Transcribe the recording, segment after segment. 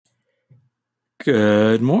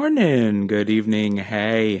Good morning, good evening.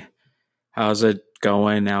 Hey, how's it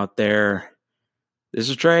going out there? This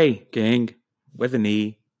is Trey King with an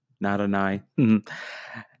E, not an I.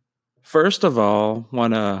 First of all,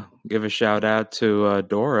 want to give a shout out to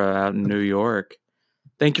Dora out in New York.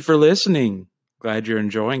 Thank you for listening. Glad you're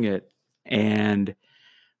enjoying it. And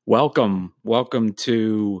welcome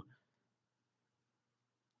to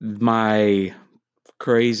my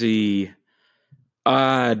crazy,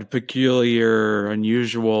 odd, peculiar,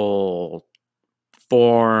 unusual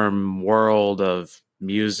form world of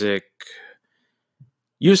music.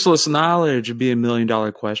 Useless knowledge would be $1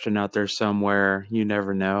 million question out there somewhere. You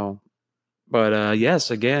never know. But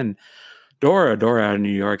yes, again, Dora out of New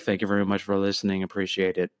York, thank you very much for listening.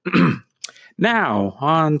 Appreciate it. Now,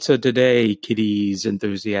 on to today, kitties,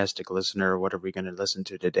 enthusiastic listener. What are we going to listen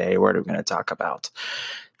to today? What are we going to talk about?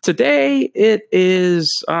 Today, it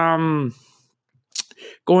is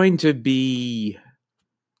going to be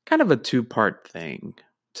kind of a two-part thing.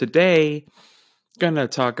 Today, going to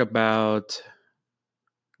talk about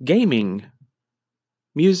gaming,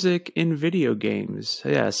 music in video games.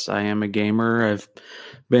 Yes, I am a gamer. I've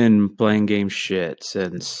been playing game shit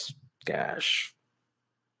since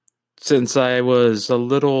I was a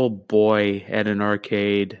little boy at an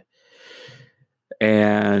arcade,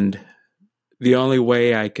 and the only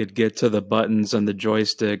way I could get to the buttons on the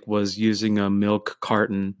joystick was using a milk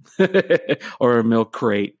carton or a milk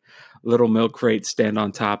crate. Little milk crate, stand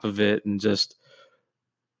on top of it and just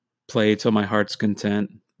play to my heart's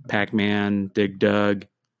content. Pac-Man, Dig Dug,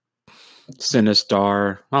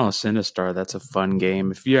 Sinistar. Oh, Sinistar, that's a fun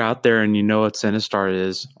game. If you're out there and you know what Sinistar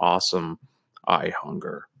is, awesome. I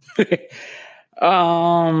hunger.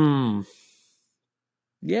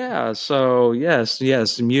 Yeah, so yes,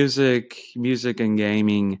 music and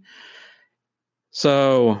gaming.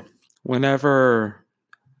 So whenever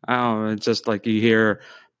I don't know, it's just like you hear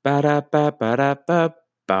ba da ba ba da ba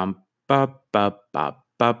bum ba ba ba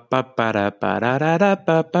ba ba ba da ba da da da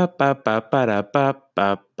ba ba ba ba ba da ba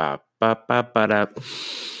ba ba ba ba ba da.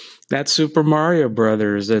 That's Super Mario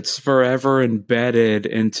Brothers. It's forever embedded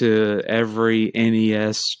into every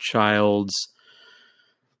NES child's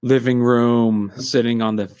living room, sitting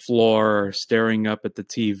on the floor, staring up at the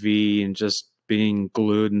TV, and just being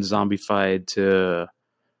glued and zombified to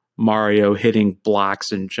Mario hitting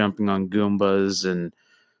blocks and jumping on Goombas and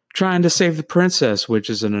trying to save the princess, which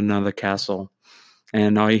is in another castle.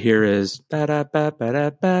 And all you hear is ba da ba ba da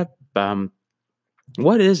ba bum.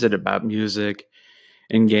 What is it about music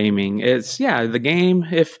and gaming? It's the game.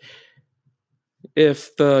 If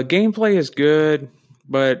the gameplay is good,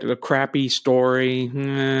 but a crappy story,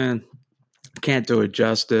 can't do it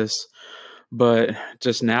justice. But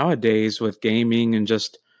just nowadays with gaming and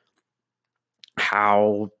just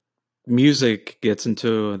how music gets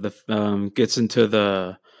into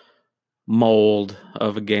the mold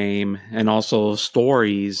of a game, and also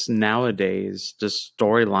stories nowadays, just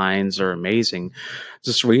storylines are amazing.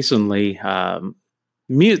 Just recently,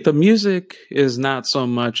 the music is not so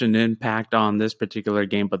much an impact on this particular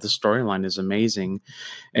game, but the storyline is amazing.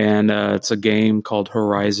 And it's a game called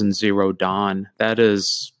Horizon Zero Dawn. That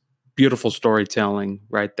is beautiful storytelling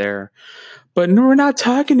right there. But no, we're not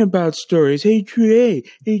talking about stories. Hey Trey,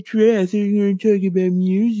 I thought you were going to talk about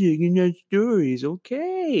music and not stories.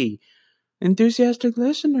 Okay, enthusiastic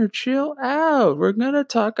listener, chill out. We're gonna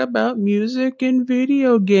talk about music and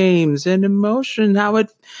video games and emotion, how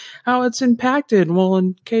it's impacted. Well,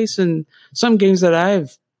 in some games that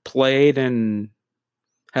I've played and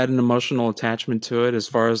had an emotional attachment to it as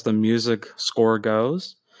far as the music score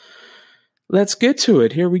goes. Let's get to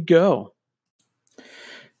it. Here we go.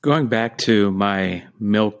 Going back to my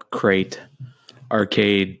milk crate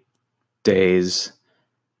arcade days,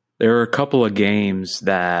 there were a couple of games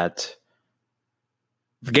that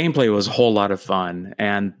the gameplay was a whole lot of fun,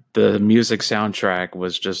 and the music soundtrack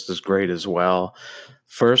was just as great as well.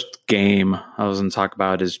 First game I was going to talk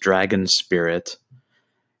about is Dragon Spirit,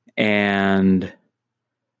 and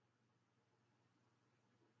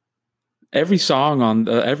every song on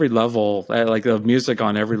every level, like the music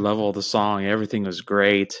on every level of the song, everything was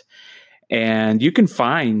great. And you can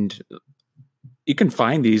find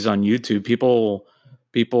these on YouTube. People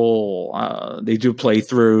they do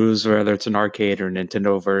playthroughs, whether it's an arcade or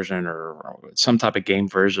Nintendo version or some type of game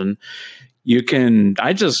version.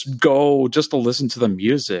 I just go just to listen to the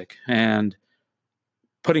music, and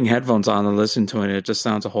putting headphones on and listening to it just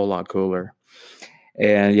sounds a whole lot cooler.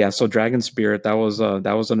 And yeah, so Dragon Spirit, that was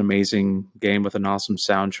an amazing game with an awesome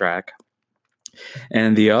soundtrack.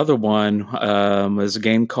 And the other one is a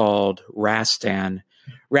game called Rastan.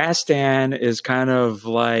 Rastan is kind of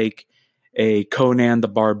like a Conan the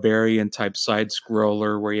Barbarian type side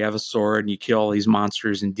scroller where you have a sword and you kill all these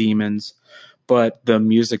monsters and demons. But the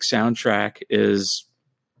music soundtrack is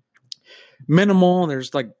minimal.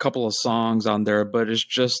 There's like a couple of songs on there, but it's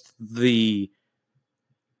just the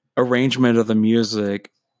arrangement of the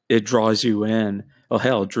music. It draws you in. Oh,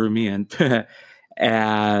 hell, it drew me in.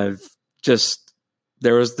 And just,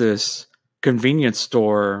 there was this convenience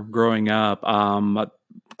store growing up,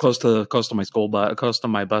 close to my school, but close to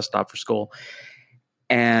my bus stop for school.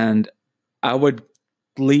 And I would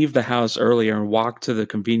leave the house earlier and walk to the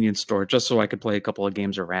convenience store just so I could play a couple of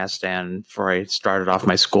games of Rastan before I started off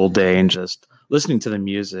my school day, and just listening to the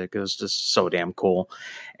music. It was just so damn cool.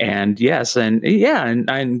 And yes, and yeah,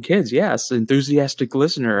 and kids, yes, enthusiastic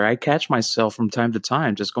listener. I catch myself from time to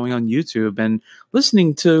time just going on YouTube and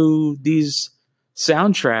listening to these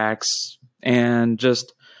soundtracks and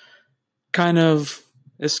just kind of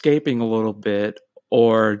escaping a little bit,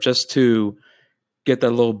 or just to get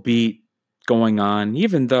that little beat going on,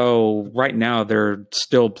 even though right now they're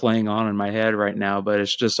still playing on in my head right now. But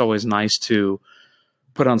it's just always nice to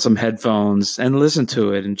put on some headphones and listen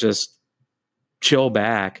to it and just chill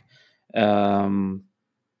back. Close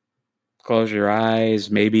your eyes,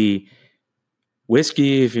 maybe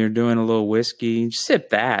whiskey if you're doing a little whiskey. Sip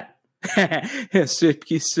that.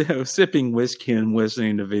 Sipping whiskey and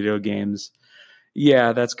listening to video games.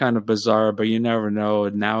 Yeah, that's kind of bizarre, but you never know.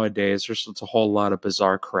 Nowadays, there's just a whole lot of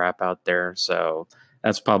bizarre crap out there. So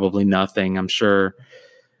that's probably nothing, I'm sure.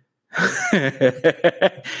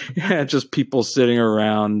 Yeah, just people sitting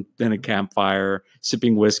around in a campfire,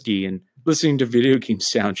 sipping whiskey and listening to video game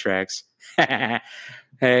soundtracks.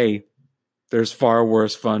 Hey, there's far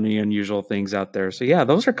worse, funny, unusual things out there. So yeah,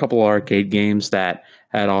 those are a couple of arcade games that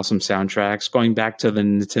had awesome soundtracks. Going back to the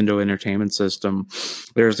Nintendo Entertainment System,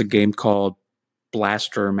 there's a game called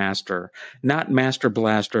Blaster Master, not Master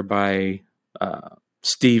Blaster by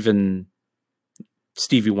Stevie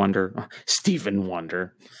Wonder. Stephen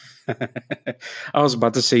Wonder. I was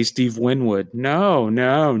about to say Steve Winwood. No.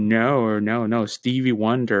 Stevie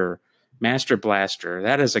Wonder. Master Blaster.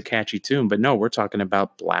 That is a catchy tune, but no, we're talking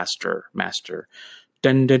about Blaster Master.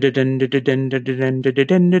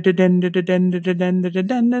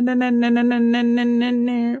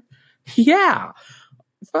 Yeah.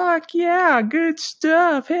 Fuck yeah, good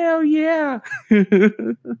stuff. Hell yeah.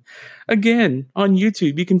 Again, on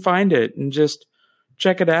YouTube, you can find it and just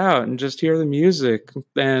check it out and just hear the music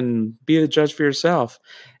and be the judge for yourself.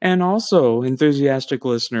 And also, enthusiastic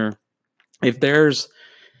listener, if there's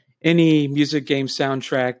any music game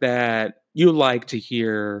soundtrack that you like to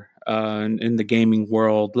hear in the gaming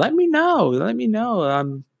world, let me know. Let me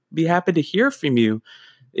know. Be happy to hear from you.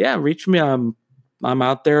 Yeah, reach me. I'm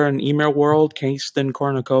out there in email world,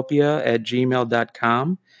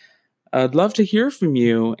 kingstoncornucopia@gmail.com. I'd love to hear from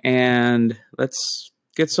you, and let's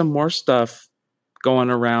get some more stuff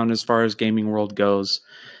going around as far as gaming world goes.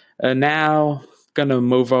 Now, gonna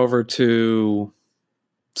move over to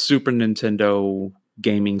Super Nintendo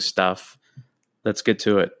gaming stuff. Let's get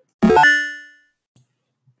to it.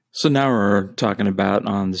 So now we're talking about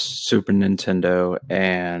on the Super Nintendo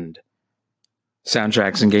and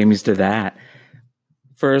soundtracks and gamings to that.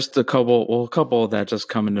 First, a couple that just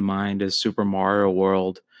come into mind is Super Mario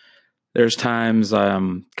World. There's times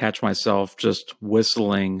catch myself just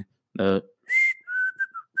whistling the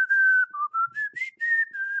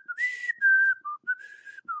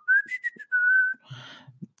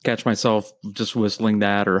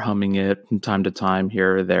that or humming it from time to time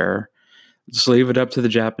here or there. Just leave it up to the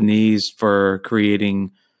Japanese for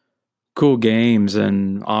creating cool games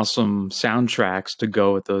and awesome soundtracks to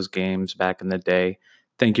go with those games back in the day.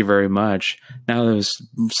 Thank you very much. Now,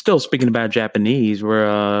 still speaking about Japanese, where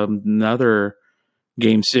another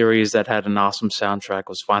game series that had an awesome soundtrack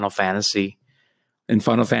was Final Fantasy. In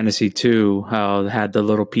Final Fantasy 2, how it had the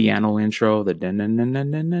little piano intro, the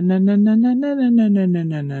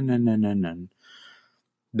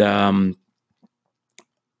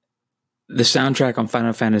soundtrack on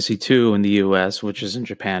Final Fantasy 2 in the US, which is in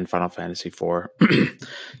Japan, Final Fantasy 4. In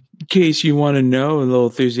case you want to know, a little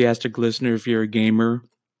enthusiastic listener, if you're a gamer,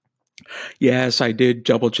 yes, I did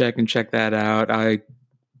double check and check that out. I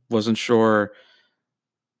wasn't sure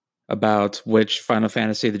about which Final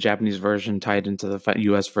Fantasy, the Japanese version, tied into the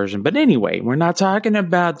US version. But anyway, we're not talking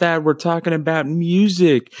about that. We're talking about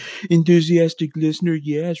music. Enthusiastic listener,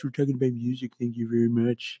 yes, we're talking about music. Thank you very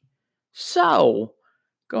much. So,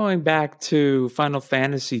 going back to Final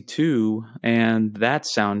Fantasy 2 and that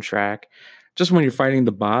soundtrack, just when you're fighting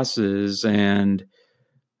the bosses and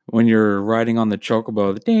when you're riding on the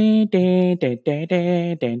chocobo.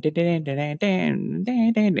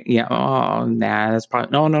 Yeah. Oh, nah. That's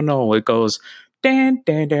probably no. It goes. Yeah,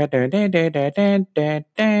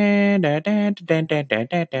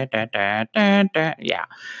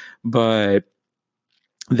 but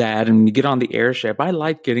that and you get on the airship. I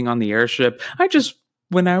like getting on the airship.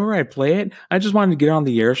 Whenever I play it, I just wanted to get on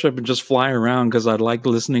the airship and just fly around because I like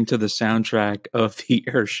listening to the soundtrack of the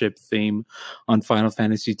airship theme on Final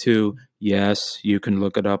Fantasy II. Yes, you can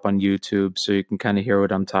look it up on YouTube so you can kind of hear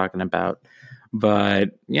what I'm talking about.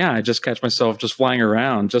 But yeah, I just catch myself just flying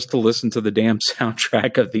around just to listen to the damn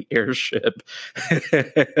soundtrack of the airship.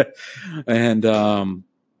 And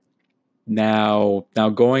now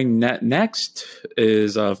going next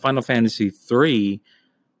is Final Fantasy 3,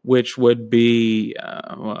 which would be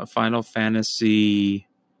Final Fantasy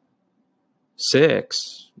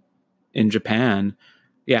 6 in Japan.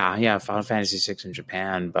 Yeah, Final Fantasy 6 in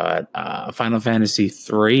Japan, but Final Fantasy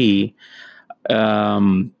 3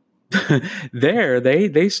 um there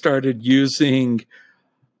they started using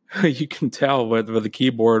you can tell with the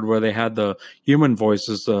keyboard where they had the human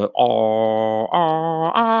voices, it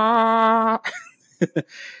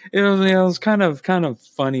was kind of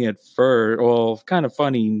funny at first. Well, kind of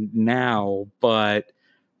funny now, but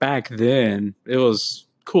back then it was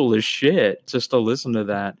cool as shit just to listen to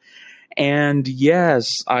that. And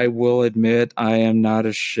yes, I will admit I am not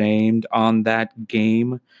ashamed on that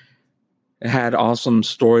game. It had awesome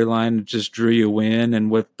storyline. It just drew you in, and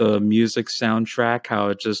with the music soundtrack, how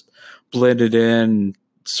it just blended in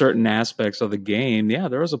certain aspects of the game. Yeah,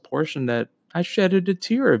 there was a portion that I shedded a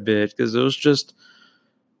tear a bit because it was just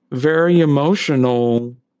very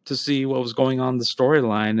emotional to see what was going on in the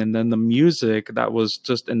storyline, and then the music that was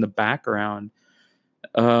just in the background.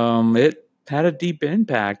 It had a deep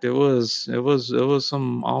impact. It was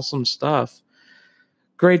some awesome stuff.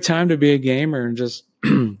 Great time to be a gamer and just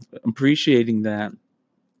appreciating that.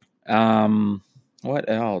 Um, what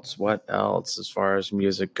else? What else as far as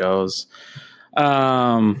music goes?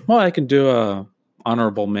 Well, I can do a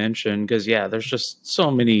honorable mention because yeah, there's just so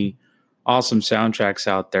many awesome soundtracks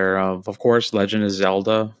out there. Of course, Legend of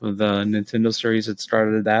Zelda, the Nintendo series that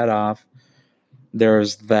started that off.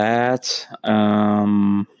 There's that.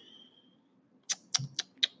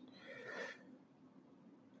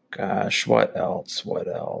 Gosh, what else? What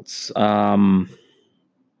else?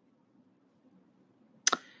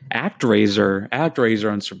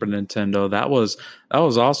 ActRaiser on Super Nintendo. That was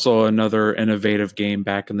also another innovative game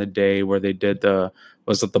back in the day where they did the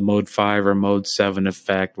was it the Mode 5 or Mode 7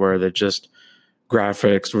 effect where the just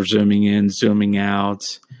graphics were zooming in, zooming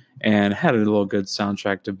out, and had a little good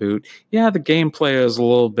soundtrack to boot. Yeah, the gameplay is a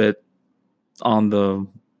little bit on the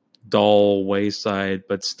dull wayside,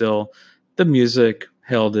 but still the music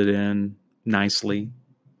held it in nicely.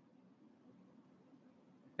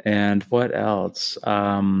 And what else?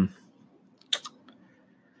 Enthusiastic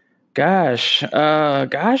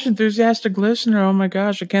listener. Oh my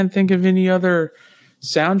gosh, I can't think of any other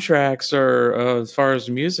soundtracks or as far as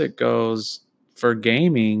music goes for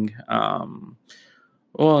gaming.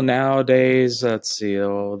 Well, nowadays, let's see.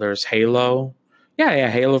 Oh, there's Halo. Yeah,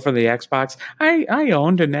 Halo for the Xbox. I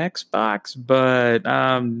owned an Xbox, but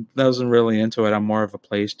wasn't really into it. I'm more of a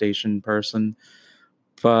PlayStation person.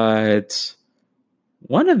 But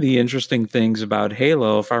one of the interesting things about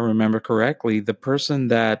Halo, if I remember correctly, the person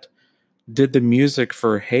that did the music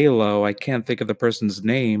for Halo. I can't think of the person's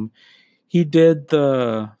name. He did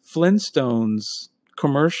the Flintstones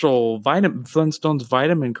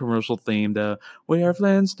vitamin commercial theme. The "We are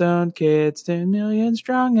Flintstone kids, 10 million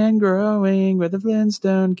strong and growing. We're the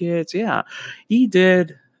Flintstone kids." Yeah, he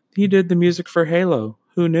did. He did the music for Halo.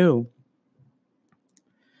 Who knew?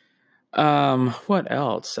 What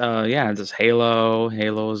else? Yeah, just Halo.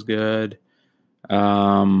 Halo is good.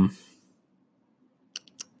 Um,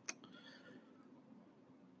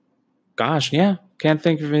 Gosh, yeah, can't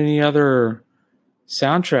think of any other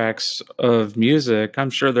soundtracks of music.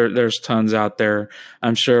 I'm sure there's tons out there.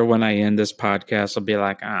 I'm sure when I end this podcast, I'll be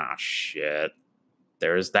like, ah, shit,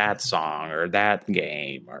 there's that song or that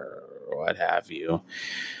game or what have you.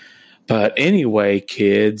 But anyway,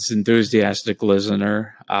 kids, enthusiastic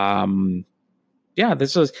listener, I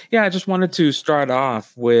just wanted to start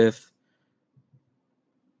off with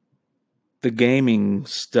the gaming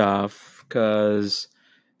stuff because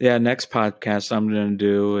yeah, next podcast I'm gonna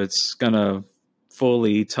do it's gonna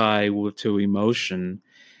fully tie to emotion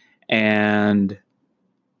and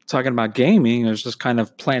talking about gaming. I was just kind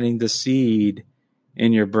of planting the seed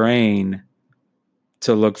in your brain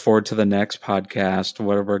to look forward to the next podcast,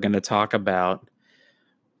 what we're going to talk about.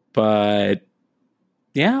 But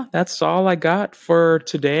Yeah, that's all I got for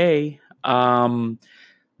today.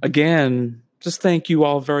 Again, just thank you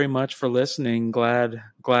all very much for listening. Glad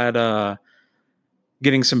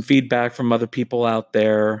getting some feedback from other people out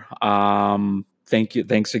there. Thank you.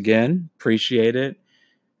 Thanks again. Appreciate it.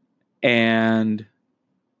 And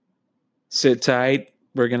sit tight.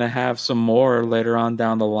 We're going to have some more later on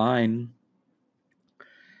down the line.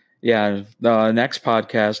 Yeah, the next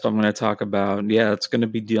podcast I'm going to talk about, yeah, it's going to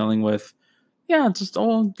be dealing with, yeah, just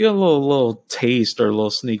I'll get a little taste or a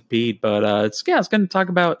little sneak peek, but it's going to talk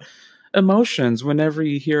about emotions whenever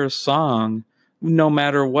you hear a song, no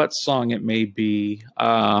matter what song it may be.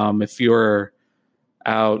 If you're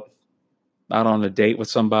out out on a date with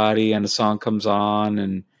somebody and a song comes on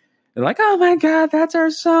and they're like, "Oh my god, that's our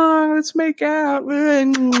song. Let's make out."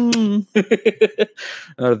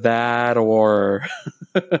 Or that, or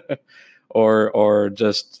or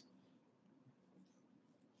just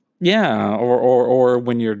yeah, or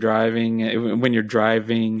when you're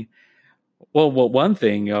driving. Well, one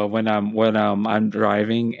thing when I'm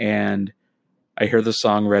driving and I hear the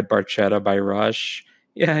song "Red Barchetta" by Rush,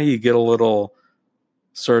 yeah, you get a little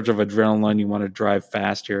surge of adrenaline. You want to drive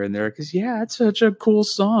fast here and there because yeah, it's such a cool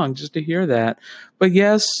song just to hear that. But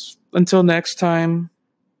yes, until next time,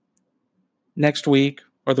 next week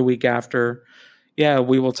or the week after, yeah,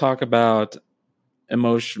 we will talk about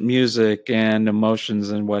emotion, music, and emotions,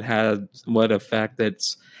 and what effect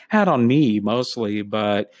it's had on me mostly.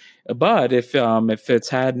 But if it's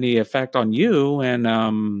had any effect on you,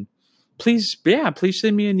 and please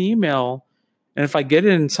send me an email. And if I get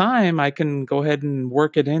it in time, I can go ahead and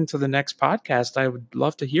work it into the next podcast. I would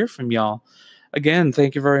love to hear from y'all. Again,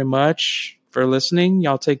 thank you very much for listening.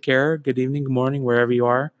 Y'all take care. Good evening, good morning, wherever you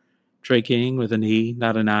are. Trey King with an E,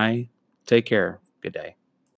 not an I. Take care. Good day.